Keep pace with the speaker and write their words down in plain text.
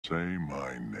Say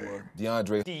my name.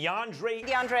 DeAndre.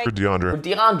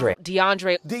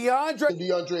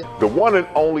 The one and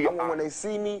only. When they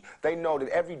see me, they know that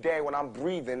every day when I'm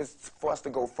breathing, it's for us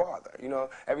to go farther. You know,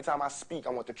 every time I speak,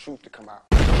 I want the truth to come out.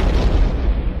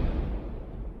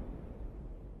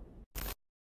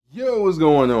 Yo, what's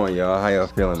going on, y'all? How y'all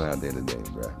feeling out there today,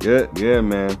 bro? Good,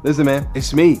 man. Listen, man,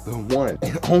 it's me, the one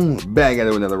and only, back at it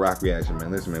with another rock reaction, man.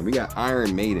 Listen, man, we got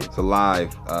Iron Maiden. It's a live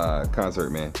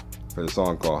concert, man, for the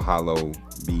song called Hallowed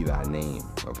Be Thy Name,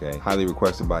 okay? Highly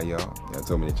requested by y'all. Y'all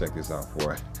told me to check this out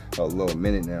for a little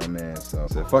minute now, man. So I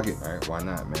said, fuck it, all right, why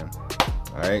not, man?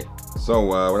 All right,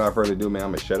 so without further ado, man,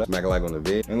 I'm gonna shut up, smack a like on the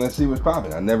vid, and let's see what's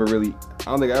popping. I don't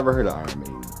think I ever heard of Iron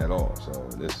Maiden at all, so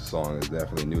this song is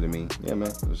definitely new to me. Yeah,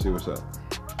 man, let's see what's up.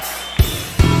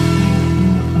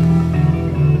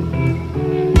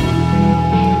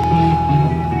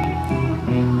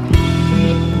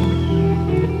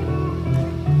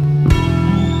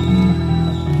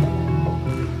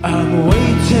 I'm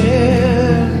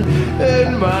waiting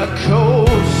in my cold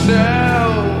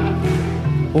cell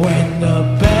when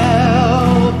the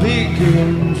bell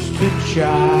begins to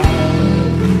chime,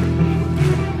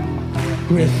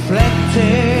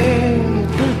 reflecting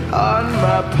on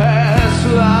my past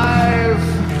life,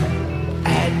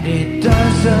 and it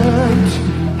doesn't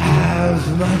have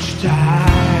much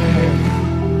time,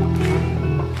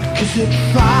 'cause at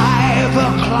 5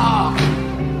 o'clock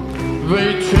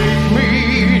they take me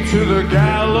to the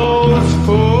gallows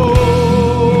pole.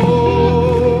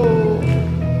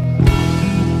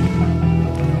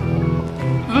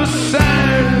 The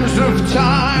sands of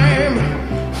time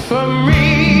for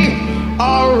me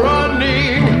are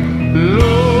running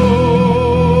low.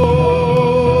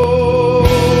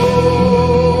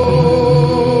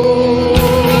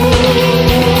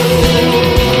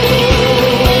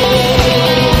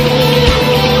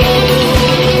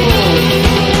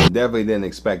 Definitely didn't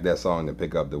expect that song to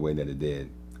pick up the way that it did.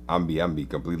 I'm be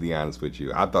completely honest with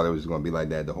you. I thought it was gonna be like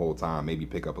that the whole time, maybe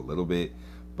pick up a little bit,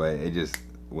 but it just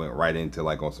went right into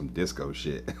like on some disco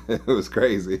shit. It was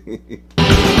crazy.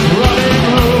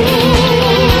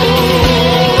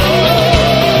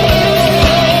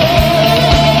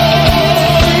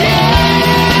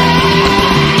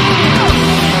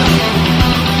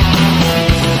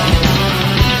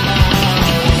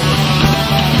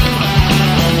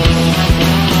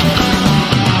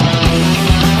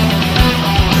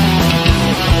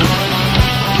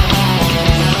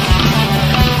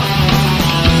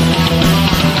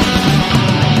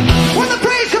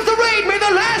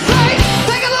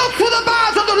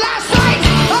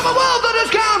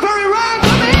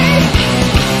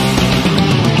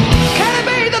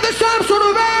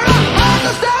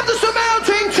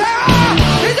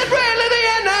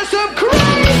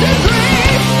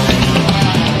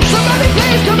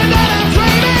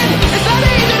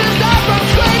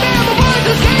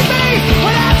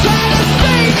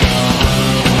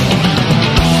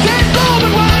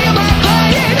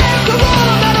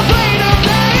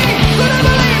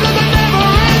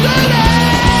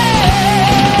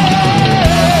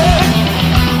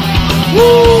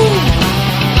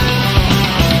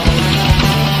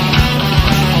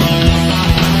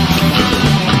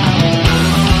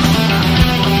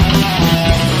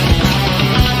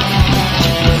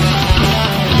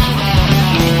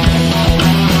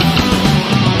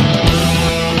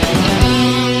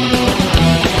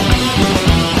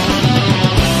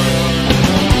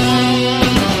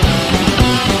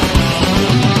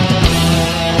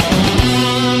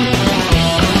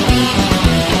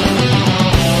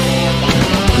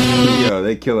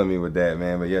 They killing me with that,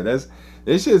 man. But yeah, this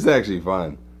shit's actually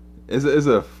fun. It's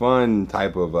a fun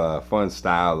type of fun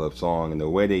style of song, and the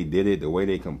way they did it, the way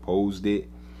they composed it,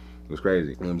 was crazy.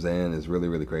 You know what I'm saying? It's really,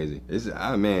 really crazy. It's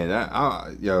man,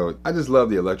 I just love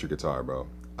the electric guitar, bro.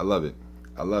 I love it,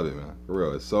 man. For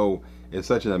real, it's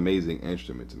such an amazing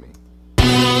instrument to me.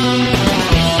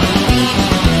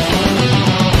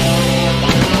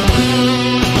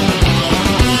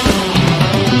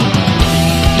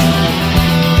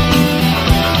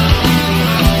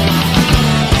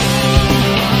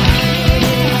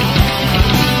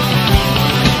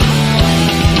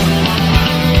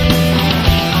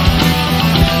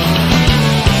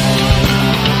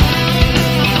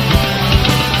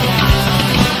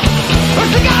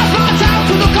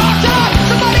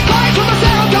 Somebody cried from a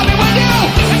cell, got me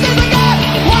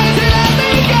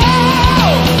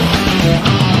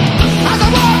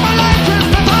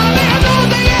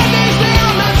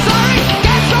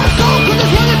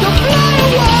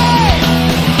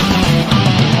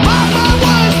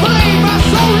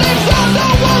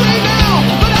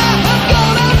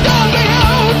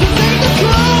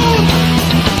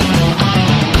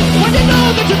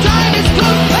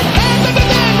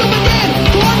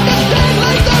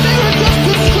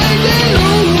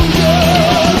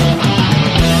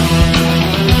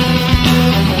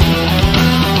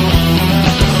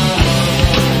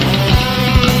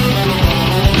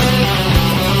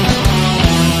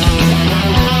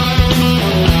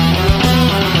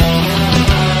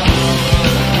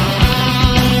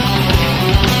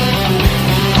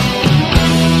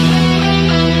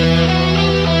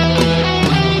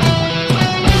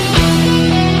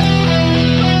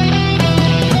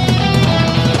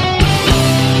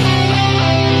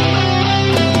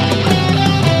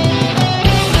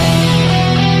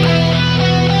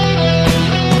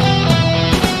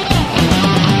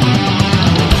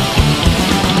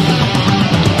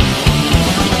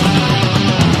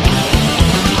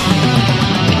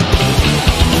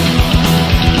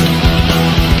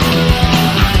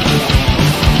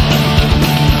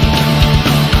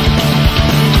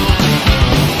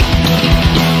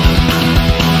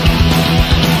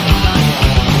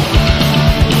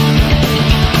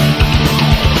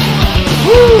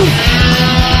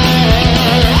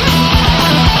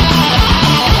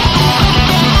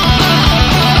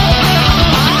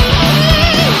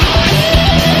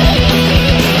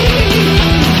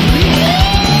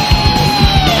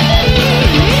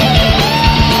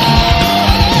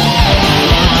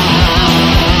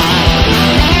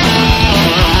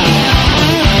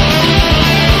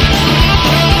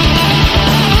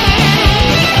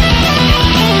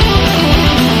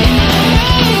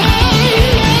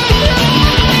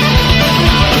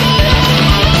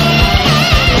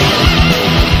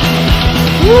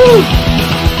Yeah.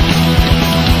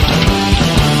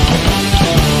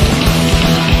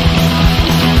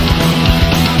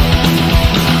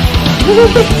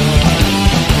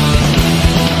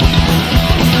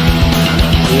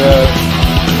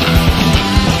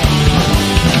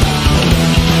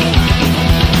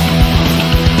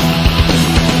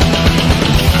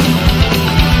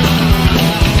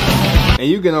 And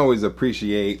you can always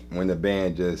appreciate when the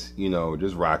band just, you know,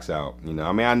 just rocks out. You know,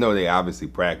 I mean, I know they obviously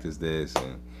practice this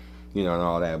and, you know, and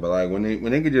all that, but like when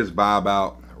they could just vibe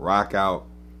out, rock out,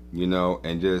 you know,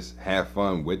 and just have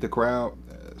fun with the crowd.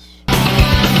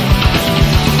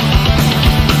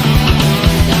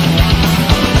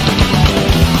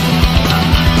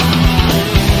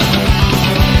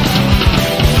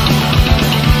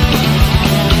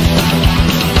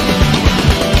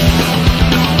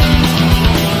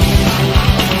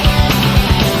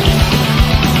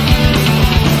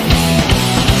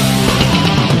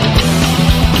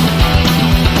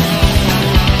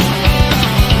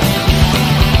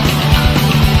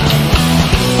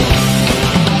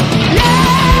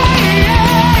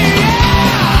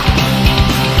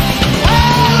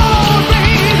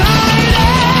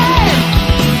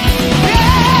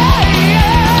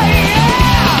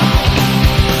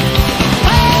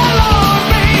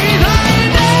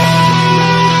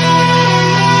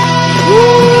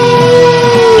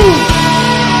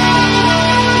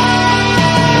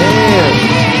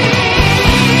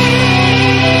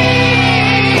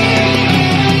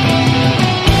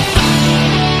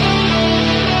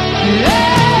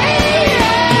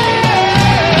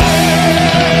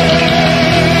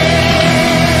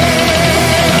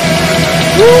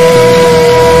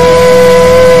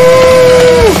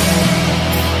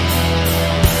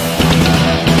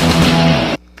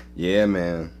 Yeah,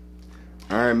 man.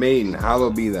 Iron Maiden,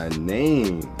 hallowed be thy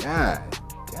name. God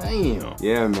damn.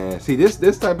 Yeah, man. See, this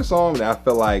type of song that I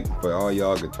feel like for all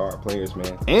y'all guitar players,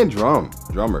 man, and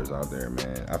drummers out there,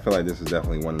 man, I feel like this is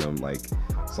definitely one of them like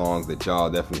songs that y'all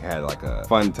definitely had like a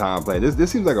fun time playing.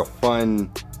 This seems like a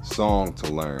fun song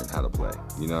to learn how to play.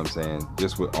 You know what I'm saying?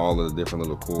 Just with all of the different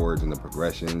little chords and the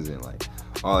progressions and like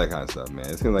all that kind of stuff, man.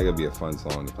 It seems like it'd be a fun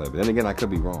song to play. But then again, I could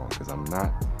be wrong because I'm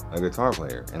not a guitar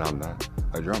player and I'm not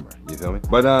a drummer. You feel me?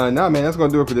 But nah, man, that's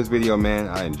gonna do it for this video, man.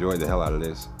 I enjoyed the hell out of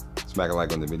this. Smack a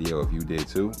like on the video if you did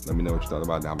too. Let me know what you thought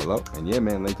about it down below. And yeah,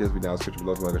 man, link to this video down in the description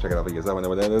below if you want to go check it out for yourself.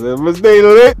 And stay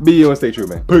lit. Be you and stay true,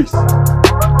 man. Peace.